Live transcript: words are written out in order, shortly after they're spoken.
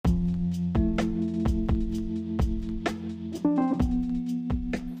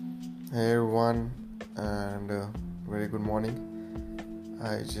Hey everyone, and very good morning.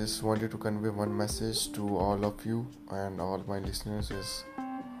 I just wanted to convey one message to all of you and all my listeners is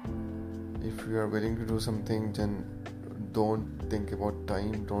if you are willing to do something, then don't think about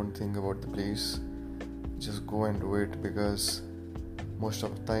time, don't think about the place, just go and do it because most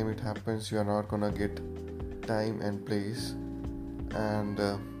of the time it happens you are not gonna get time and place. And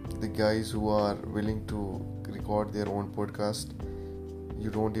the guys who are willing to record their own podcast, you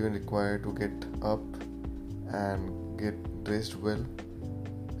don't even require to get up and get dressed well.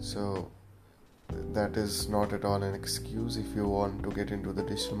 So that is not at all an excuse if you want to get into the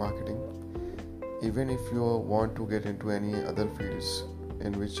digital marketing. Even if you want to get into any other fields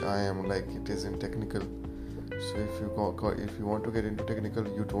in which I am, like it is in technical. So if you want to get into technical,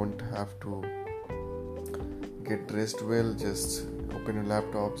 you don't have to get dressed well. Just open your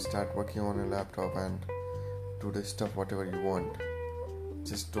laptop, start working on your laptop, and do the stuff whatever you want.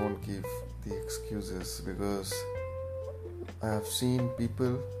 Just don't give the excuses because I have seen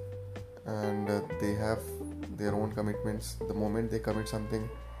people and they have their own commitments. The moment they commit something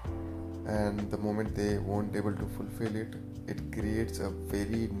and the moment they won't able to fulfill it, it creates a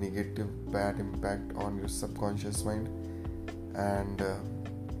very negative bad impact on your subconscious mind, and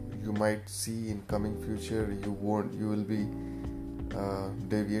you might see in coming future you will be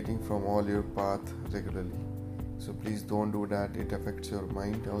deviating from all your path regularly. So please don't do that, it affects your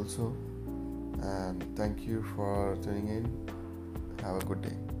mind also. And thank you for tuning in. Have a good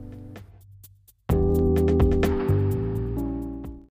day.